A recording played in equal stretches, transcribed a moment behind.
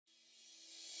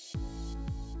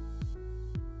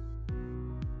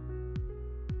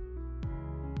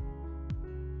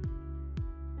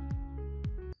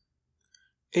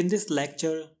In this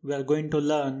lecture, we are going to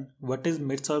learn what is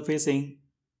midsurfacing,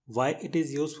 why it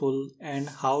is useful, and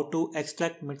how to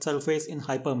extract midsurface in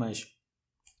Hypermesh.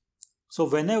 So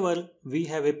whenever we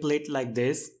have a plate like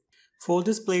this, for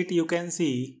this plate you can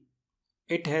see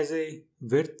it has a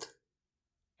width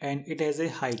and it has a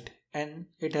height and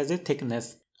it has a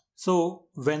thickness. So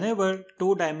whenever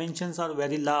two dimensions are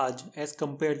very large as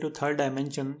compared to third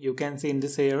dimension, you can see in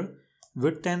this here,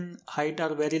 width and height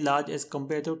are very large as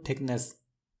compared to thickness.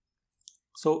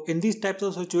 So in these types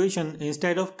of situation,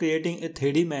 instead of creating a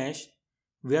 3D mesh,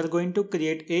 we are going to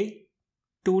create a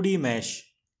 2D mesh.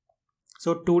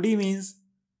 So 2D means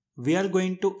we are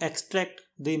going to extract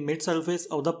the mid surface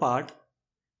of the part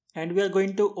and we are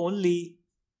going to only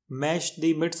mesh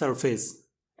the mid surface,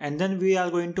 and then we are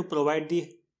going to provide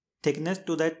the thickness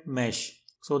to that mesh.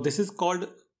 So this is called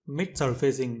mid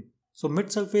surfacing. So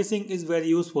mid surfacing is very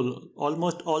useful.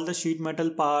 Almost all the sheet metal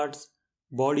parts,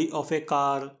 body of a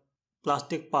car,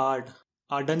 plastic part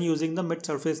are done using the mid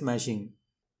surface meshing.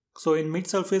 So in mid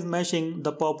surface meshing,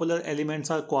 the popular elements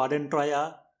are quad and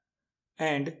tria,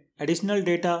 and additional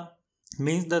data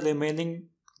means the remaining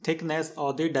thickness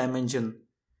or the dimension.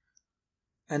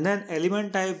 And then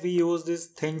element type, we use this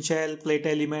thin shell, plate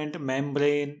element,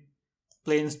 membrane,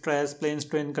 plane stress, plane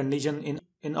strain condition.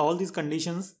 In all these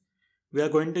conditions, we are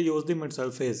going to use the mid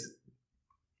surface.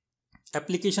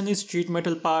 Application is sheet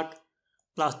metal part,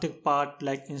 plastic part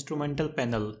like instrumental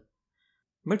panel.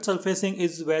 Mid surfacing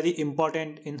is very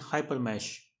important in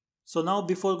Hypermesh. So now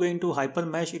before going to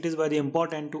Hypermesh, it is very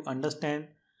important to understand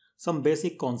some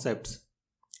basic concepts.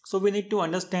 So we need to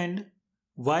understand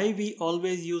why we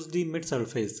always use the mid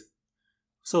surface.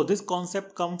 So this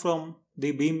concept comes from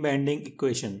the beam bending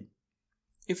equation.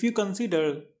 If you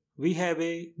consider we have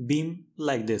a beam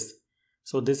like this.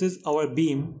 So this is our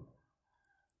beam,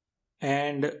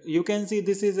 and you can see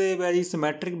this is a very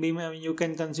symmetric beam. I mean, you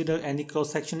can consider any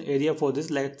cross section area for this.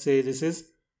 Let's say this is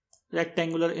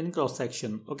rectangular in cross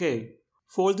section. Okay.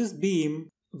 For this beam,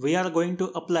 we are going to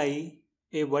apply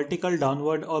a vertical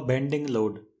downward or bending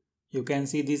load. You can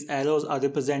see these arrows are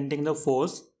representing the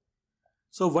force.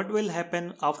 So what will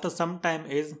happen after some time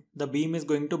is the beam is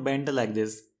going to bend like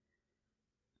this.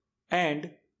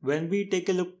 And when we take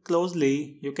a look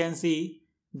closely, you can see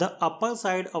the upper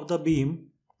side of the beam,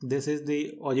 this is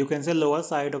the, or you can say lower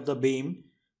side of the beam,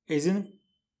 is in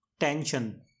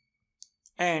tension.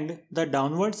 And the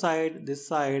downward side, this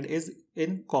side, is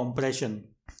in compression.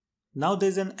 Now there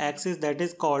is an axis that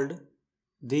is called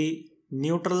the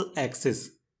neutral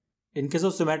axis. In case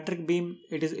of symmetric beam,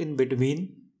 it is in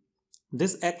between.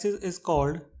 This axis is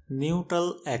called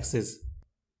neutral axis.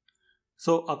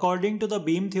 So according to the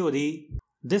beam theory,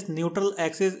 this neutral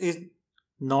axis is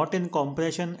not in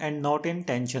compression and not in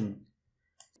tension.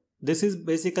 This is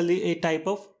basically a type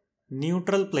of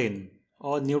neutral plane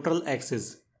or neutral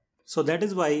axis. So that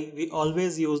is why we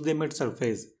always use the mid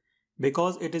surface,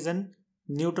 because it is an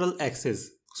neutral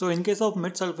axis. So in case of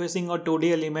mid surfacing or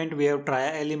 2D element, we have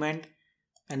tria element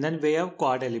and then we have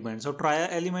quad element. So tria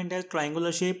element has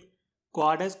triangular shape,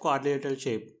 quad has quadrilateral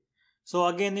shape. So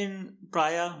again in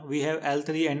tria we have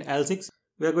L3 and L6.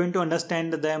 We are going to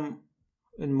understand them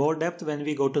in more depth when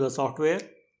we go to the software.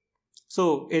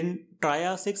 So in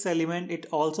tria 6 element, it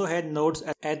also had nodes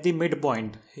at the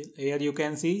midpoint. Here you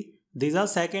can see these are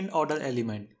second order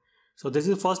element. So this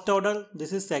is first order,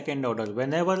 this is second order.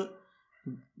 Whenever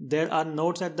there are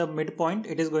nodes at the midpoint,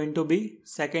 it is going to be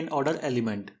second order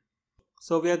element.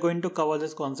 So we are going to cover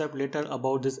this concept later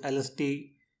about this LST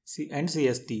and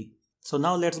CST. So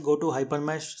now let's go to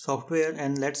Hypermesh software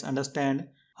and let's understand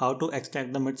how to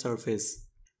extract the mid surface.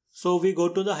 So we go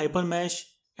to the Hypermesh,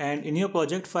 and in your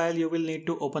project file you will need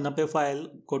to open up a file.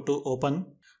 Go to open.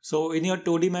 So in your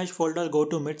 2D mesh folder, go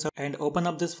to midsurface and open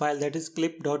up this file, that is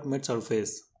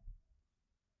clip.midsurface.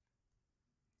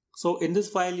 So in this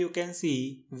file you can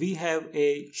see we have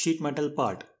a sheet metal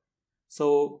part.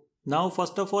 So now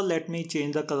first of all let me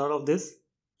change the color of this.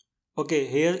 Okay,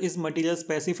 here is material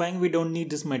specifying, we don't need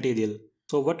this material.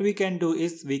 So what we can do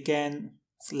is we can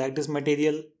select this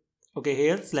material. Okay,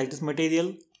 here select this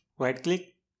material, right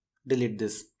click, delete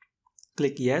this.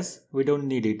 Click yes, we don't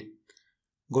need it.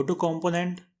 Go to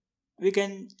component, we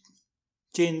can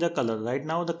change the color. Right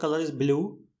now the color is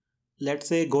blue. Let's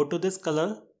say go to this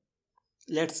color.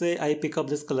 Let's say I pick up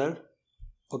this color.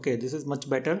 Okay, this is much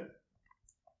better.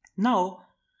 Now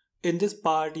in this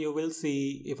part you will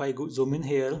see, if I zoom in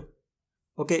here,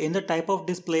 okay, in the type of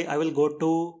display I will go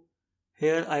to,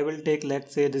 here I will take,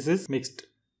 let's say this is mixed.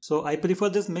 So I prefer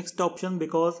this mixed option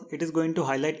because it is going to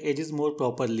highlight edges more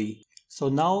properly. So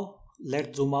now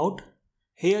let's zoom out.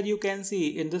 Here you can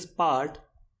see in this part,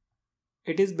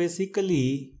 it is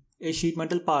basically a sheet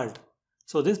metal part.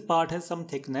 So this part has some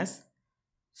thickness.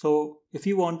 So if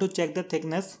you want to check the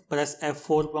thickness, press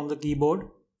F4 from the keyboard,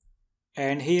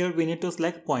 and here we need to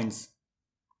select points.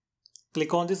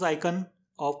 Click on this icon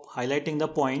of highlighting the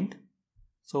point.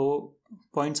 So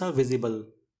points are visible.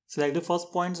 Select the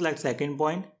first point, select second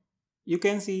point. You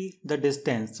can see the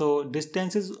distance. So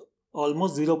distance is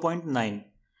almost 0.9.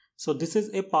 So this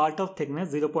is a part of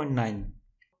thickness 0.9.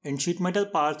 And sheet metal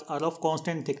parts are of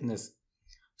constant thickness.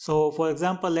 So for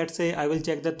example, let's say I will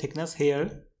check the thickness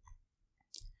here.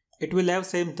 It will have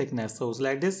same thickness. So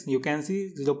select this, you can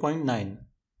see 0.9.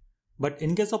 But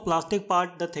in case of plastic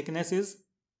part, the thickness is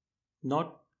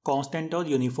not constant or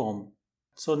uniform.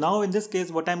 So now in this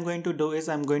case, what I'm going to do is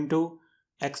I'm going to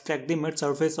extract the mid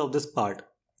surface of this part.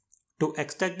 To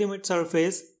extract the mid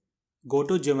surface, go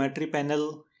to geometry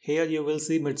panel. Here you will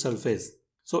see mid surface.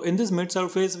 So in this mid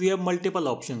surface, we have multiple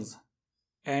options.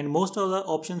 And most of the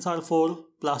options are for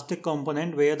plastic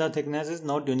component where the thickness is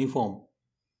not uniform.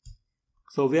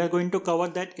 So we are going to cover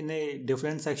that in a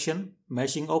different section,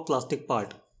 meshing of plastic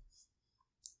part.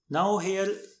 Now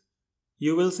here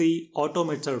you will see auto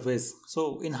mid surface.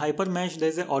 So in Hypermesh there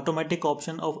is an automatic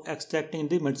option of extracting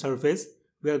the mid surface.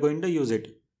 We are going to use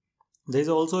it. There is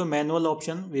also a manual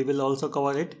option. We will also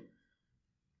cover it.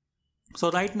 So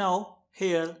right now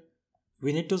here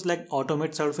we need to select auto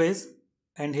mid surface,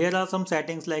 and here are some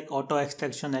settings like auto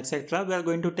extraction, etc. We are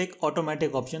going to take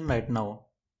automatic option right now.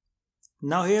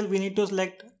 Now here we need to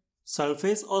select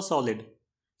surface or solid.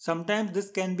 Sometimes this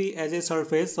can be as a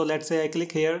surface. So let's say I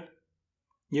click here.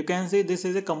 You can see this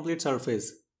is a complete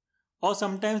surface. Or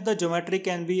sometimes the geometry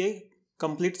can be a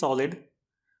complete solid.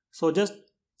 So just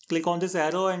click on this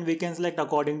arrow and we can select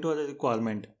according to the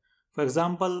requirement. For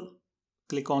example,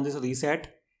 click on this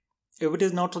reset. If it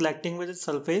is not selecting with its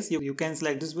surface, you can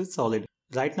select this with solid.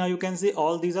 Right now you can see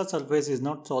all these are surfaces,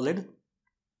 not solid.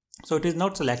 So it is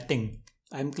not selecting.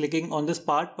 I am clicking on this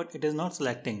part, but it is not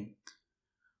selecting.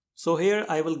 So here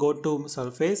I will go to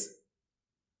surface.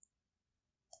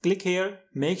 Click here,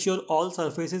 make sure all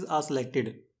surfaces are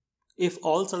selected. If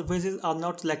all surfaces are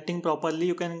not selecting properly,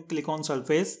 you can click on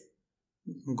surface,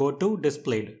 go to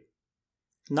displayed.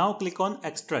 Now click on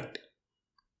extract.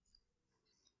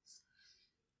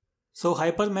 So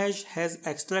Hypermesh has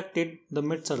extracted the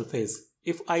mid surface.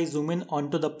 If I zoom in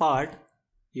onto the part,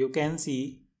 you can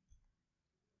see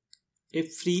a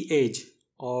free edge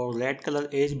or red color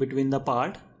edge between the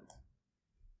part.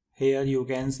 Here you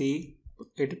can see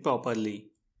it properly.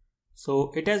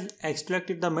 So it has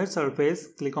extracted the mid surface.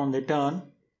 Click on return.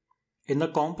 In the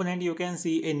component you can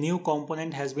see a new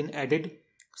component has been added.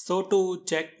 So to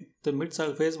check the mid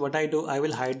surface, what I do, I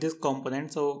will hide this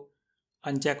component. So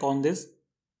uncheck on this.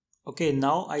 Okay,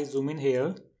 now I zoom in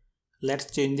here.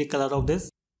 Let's change the color of this.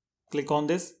 Click on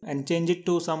this and change it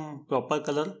to some proper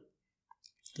color.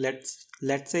 Let's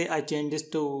say I change this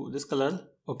to this color.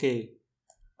 Okay,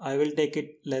 I will take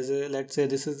it, let's say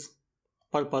this is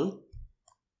purple.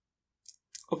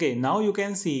 Okay, now you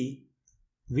can see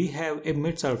we have a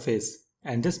mid surface,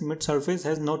 and this mid surface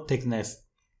has no thickness.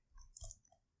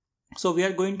 So we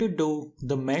are going to do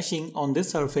the meshing on this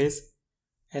surface,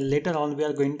 and later on we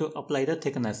are going to apply the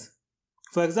thickness.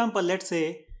 For example, let's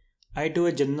say I do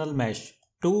a general mesh.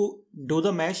 To do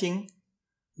the meshing,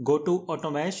 go to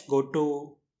auto mesh, go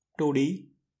to 2D,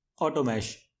 auto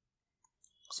mesh.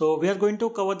 So we are going to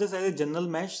cover this as a general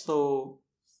mesh. So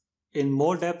in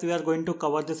more depth we are going to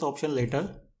cover this option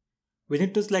later. We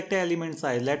need to select an element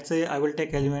size. Let's say I will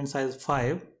take element size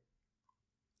 5.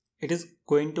 It is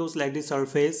going to select the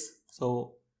surface.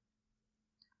 So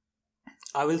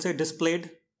I will say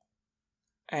displayed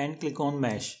and click on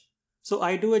mesh. So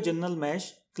I do a general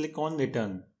mesh, click on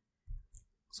return.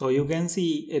 So you can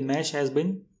see a mesh has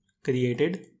been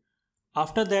created.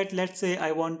 After that, let's say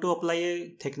I want to apply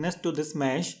a thickness to this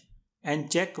mesh and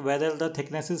check whether the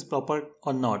thickness is proper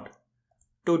or not.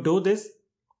 To do this,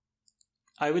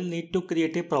 I will need to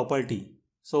create a property.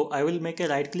 So I will make a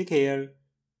right click here,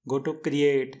 go to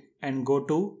create and go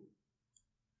to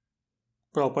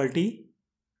property.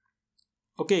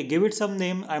 Okay, give it some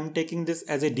name. I am taking this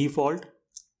as a default.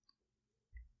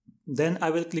 Then I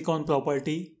will click on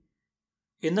property.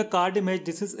 In the card image,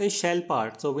 this is a shell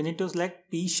part. So we need to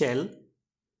select P shell.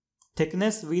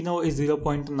 Thickness we know is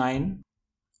 0.9.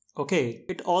 Okay,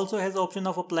 it also has option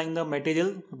of applying the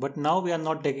material, but now we are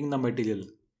not taking the material.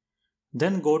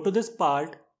 Then go to this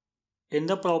part. In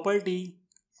the property,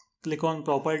 click on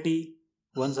property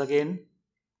once again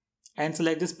and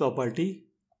select this property.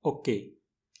 Okay.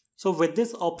 So with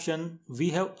this option, we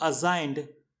have assigned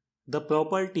the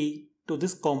property to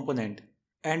this component,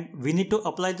 and we need to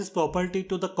apply this property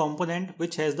to the component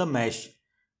which has the mesh.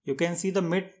 You can see the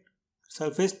mid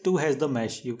surface 2 has the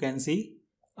mesh. You can see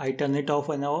I turn it off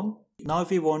and on. Now if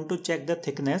we want to check the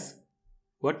thickness,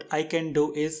 what I can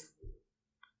do is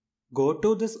go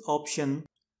to this option,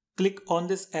 click on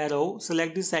this arrow,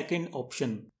 select the second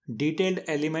option, detailed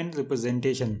element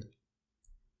representation.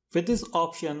 With this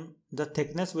option, the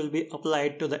thickness will be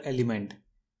applied to the element.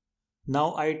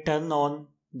 Now I turn on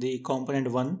the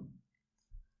component 1.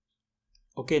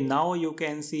 Okay, now you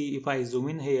can see if I zoom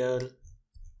in here,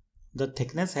 the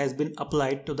thickness has been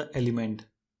applied to the element.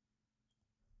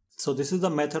 So this is the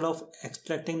method of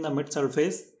extracting the mid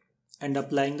surface and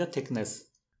applying the thickness.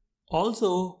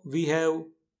 Also, we have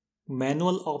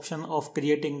manual option of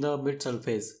creating the mid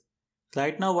surface.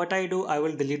 Right now what I do, I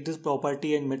will delete this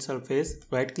property in mid surface.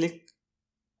 Right click,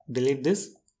 delete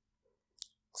this.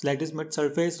 Select this mid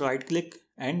surface, right click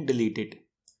and delete it.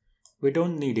 We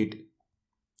don't need it.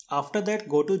 After that,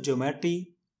 go to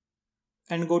geometry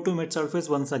and go to mid surface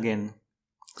once again.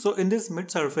 So in this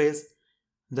mid surface,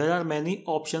 there are many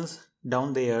options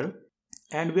down there,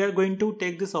 and we are going to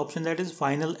take this option, that is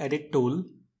final edit tool.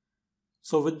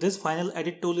 So with this final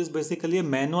edit tool is basically a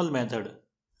manual method.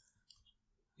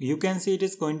 You can see it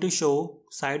is going to show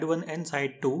side 1 and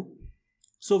side 2.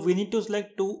 So we need to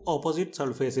select two opposite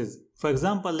surfaces. For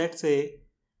example, let's say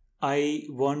I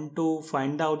want to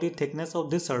find out the thickness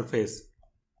of this surface.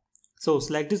 So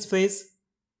select this face.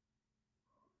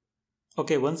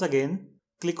 Okay, once again,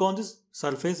 click on this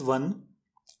surface 1,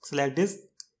 select this.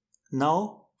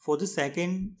 Now for the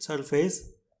second surface,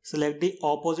 select the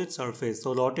opposite surface.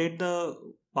 So rotate the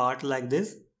part like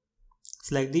this,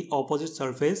 select the opposite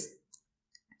surface,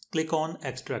 click on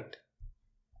extract.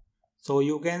 So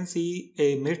you can see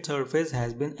a mid surface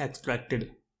has been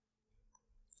extracted.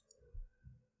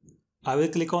 I will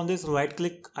click on this, right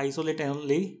click, isolate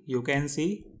only. You can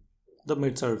see the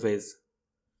mid surface.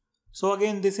 So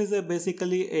again, this is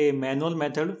basically a manual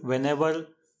method. Whenever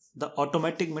the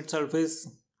automatic mid surface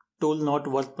tool not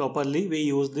work properly, we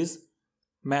use this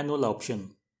manual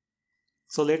option.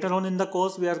 So later on in the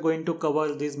course, we are going to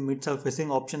cover this mid surfacing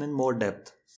option in more depth.